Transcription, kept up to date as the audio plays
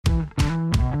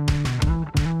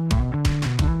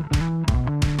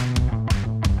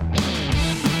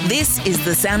This is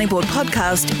the Sounding Board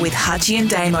podcast with Hutchie and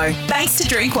Damo. Thanks to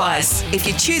Drinkwise. If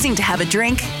you're choosing to have a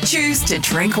drink, choose to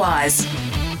drink wise.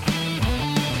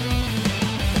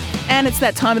 And it's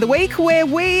that time of the week where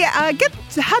we get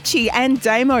Hutchie and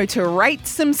Damo to rate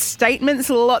some statements.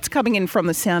 Lots coming in from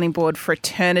the Sounding Board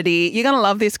fraternity. You're going to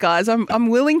love this, guys. I'm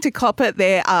willing to cop it.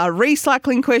 There are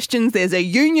recycling questions. There's a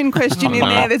union question in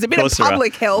there. There's a bit of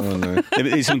public health.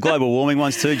 There's some global warming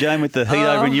ones too, Jane, with the heat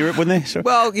over in Europe, wasn't there? Sorry.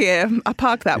 Well, yeah, I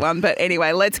parked that one. But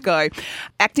anyway, let's go.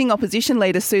 Acting Opposition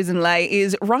Leader Susan Ley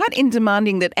is right in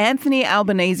demanding that Anthony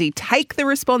Albanese take the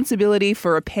responsibility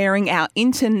for repairing our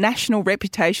international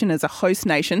reputation as a host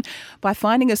nation by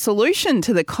finding a solution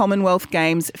to the Commonwealth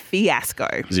Games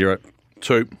fiasco. 0.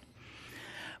 2.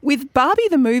 With Barbie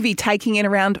the movie taking in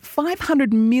around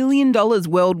 $500 million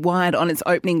worldwide on its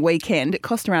opening weekend, it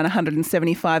cost around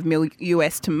 $175 million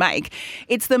US to make,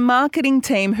 it's the marketing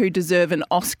team who deserve an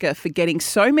Oscar for getting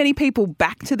so many people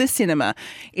back to the cinema.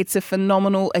 It's a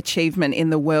phenomenal achievement in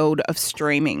the world of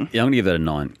streaming. Yeah, I'm going to give that a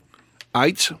 9.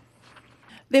 8.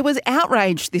 There was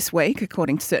outrage this week,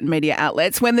 according to certain media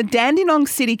outlets, when the Dandenong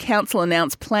City Council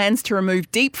announced plans to remove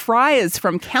deep fryers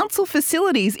from council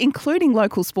facilities, including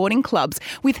local sporting clubs,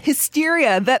 with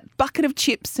hysteria that bucket of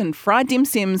chips and fried dim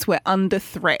sims were under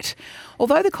threat.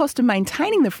 Although the cost of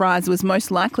maintaining the fryers was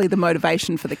most likely the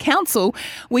motivation for the council,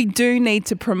 we do need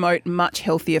to promote much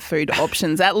healthier food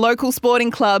options at local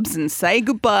sporting clubs and say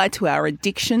goodbye to our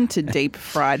addiction to deep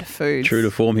fried foods. True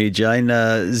to form here, Jane.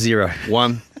 0.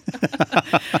 1.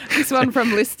 This one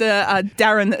from listener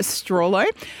Darren Strawlow.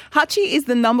 Hutchie is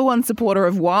the number one supporter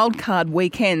of wildcard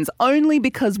weekends only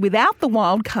because without the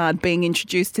wildcard being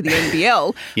introduced to the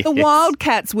NBL, the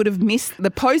Wildcats would have missed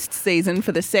the postseason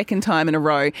for the second time in a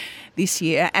row this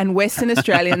year, and Western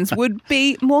Australians would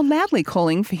be more loudly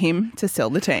calling for him to sell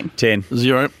the team. 10.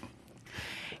 0.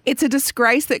 It's a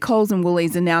disgrace that Coles and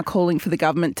Woolies are now calling for the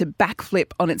government to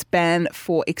backflip on its ban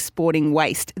for exporting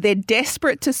waste. They're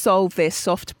desperate to solve their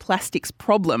soft plastics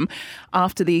problem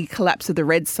after the collapse of the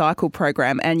Red Cycle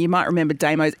program. And you might remember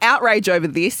Damo's outrage over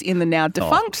this in the now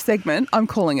defunct segment. I'm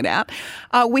calling it out.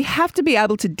 We have to be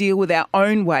able to deal with our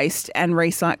own waste and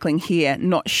recycling here,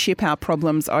 not ship our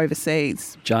problems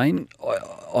overseas. Jane,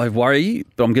 I worry,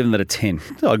 but I'm giving that a 10.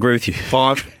 I agree with you.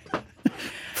 5.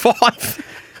 5.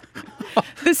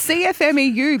 The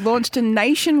CFMEU launched a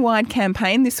nationwide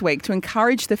campaign this week to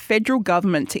encourage the federal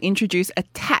government to introduce a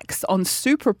tax on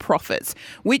super profits,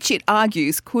 which it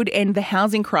argues could end the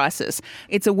housing crisis.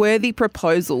 It's a worthy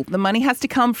proposal. The money has to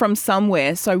come from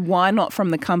somewhere, so why not from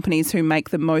the companies who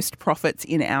make the most profits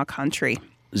in our country?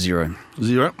 0.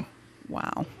 0.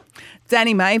 Wow.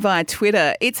 Danny May via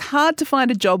Twitter. It's hard to find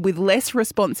a job with less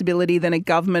responsibility than a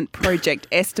government project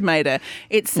estimator.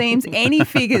 It seems any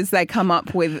figures they come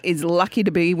up with is lucky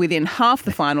to be within half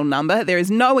the final number. There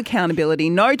is no accountability,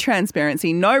 no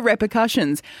transparency, no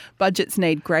repercussions. Budgets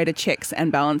need greater checks and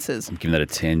balances. I'm giving that a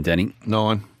 10, Danny.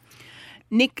 9.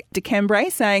 Nick DeCambre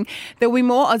saying there'll be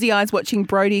more Aussie eyes watching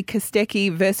Brody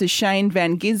Kostecki versus Shane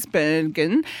Van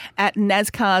Gisbergen at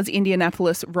NASCAR's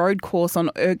Indianapolis road course on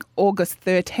August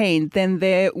 13 than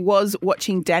there was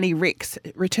watching Danny Ricks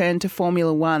return to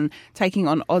Formula One, taking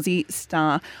on Aussie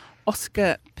star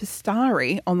Oscar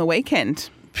Piastri on the weekend.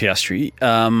 Piastri.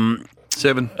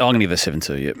 7. I'm going to give it a 7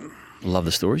 too, yep. Love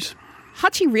the stories.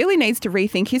 Hutchie really needs to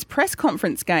rethink his press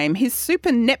conference game. His Super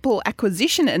Netball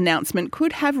acquisition announcement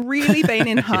could have really been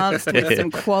enhanced with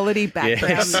some quality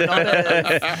background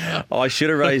nodders. I should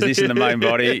have raised this in the main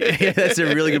body. That's a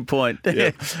really good point.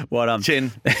 Yeah. Well,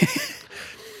 10.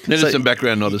 Needed some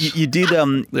background nodders. You did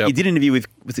you did an interview with,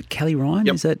 was it Kelly Ryan?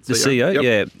 Yep. Is that the CEO? Yep.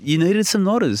 Yeah. You needed some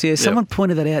nodders. Yeah, someone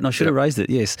pointed that out and I should have raised it,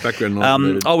 yes. Background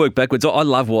nodders. I'll work backwards. I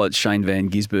love what Shane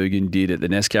Van Gisbergen did at the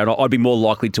NASCAR. I'd be more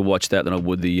likely to watch that than I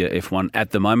would the F1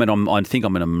 at the moment. I think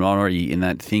I'm in a minority in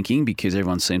that thinking because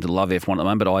everyone seems to love F1 at the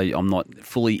moment, but I'm not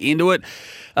fully into it.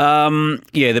 The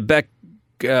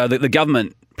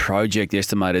government project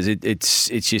estimators, it's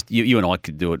just you and I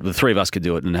could do it. The three of us could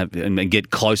do it and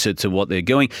get closer to what they're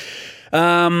going.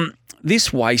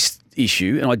 This waste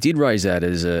issue, and I did raise that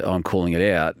as I'm calling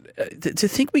it out. To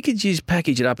think we could just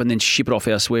package it up and then ship it off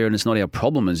elsewhere and it's not our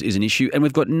problem is an issue, and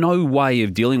we've got no way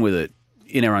of dealing with it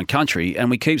in our own country, and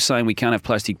we keep saying we can't have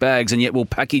plastic bags, and yet we'll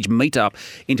package meat up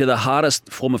into the hardest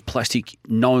form of plastic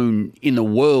known in the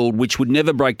world, which would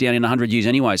never break down in 100 years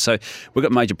anyway. So we've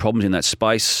got major problems in that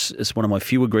space. It's one of my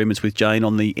few agreements with Jane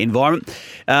on the environment.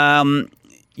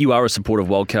 you are a supporter of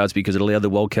wildcards because it allowed the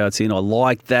wildcards in. I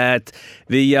like that.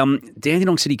 The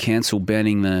Dandenong City Council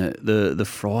banning the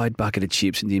fried bucket of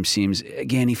chips and dim sims.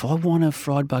 Again, if I want a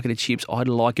fried bucket of chips, I'd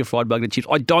like a fried bucket of chips.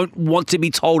 I don't want to be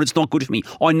told it's not good for me.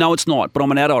 I know it's not, but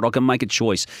I'm an adult. I can make a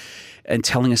choice. And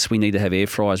telling us we need to have air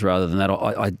fryers rather than that,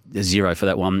 I zero for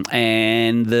that one.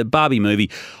 And the Barbie movie,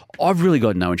 I've really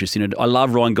got no interest in it. I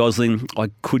love Ryan Gosling.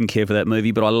 I couldn't care for that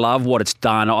movie, but I love what it's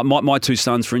done. My two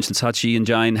sons, for instance, Hutchie and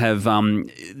Jane, have. I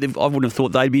wouldn't have thought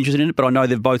they'd be interested in it, but I know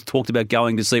they've both talked about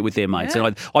going to see it with their mates, and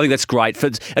I think that's great.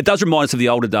 It does remind us of the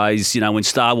older days, when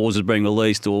Star Wars was being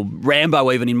released, or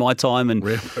Rambo even in my time, and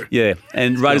Rambo. Yeah,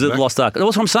 and Raiders of the Lost Ark. That's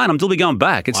what I'm saying. I'm still going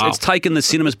back. It's taken the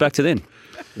cinemas back to then.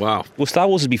 Wow. Well, Star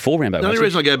Wars is before Rambo. The only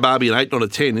reason I go Barbie an 8, not a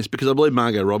 10, is because I believe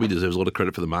Margot Robbie deserves a lot of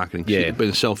credit for the marketing. Yeah.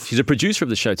 She's a producer of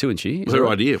the show too, isn't she? Her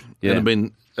idea. Yeah. And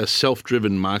been a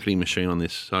self-driven marketing machine on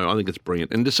this. So I think it's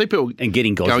brilliant. And to see people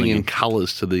getting going in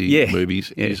colours to the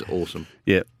movies is awesome.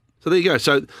 Yeah. So there you go.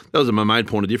 So that was my main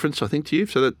point of difference, I think, to you.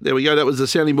 So there we go. That was the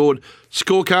sounding board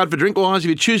scorecard for Drinkwise. If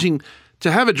you're choosing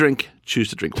to have a drink, choose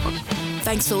to Drinkwise.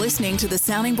 Thanks for listening to the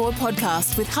Sounding Board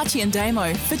podcast with Hutchie and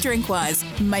Damo for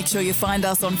Drinkwise. Make sure you find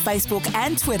us on Facebook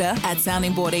and Twitter at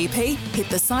Sounding Board EP. Hit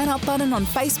the sign up button on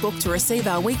Facebook to receive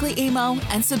our weekly email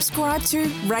and subscribe to,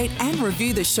 rate and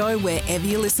review the show wherever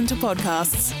you listen to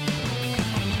podcasts.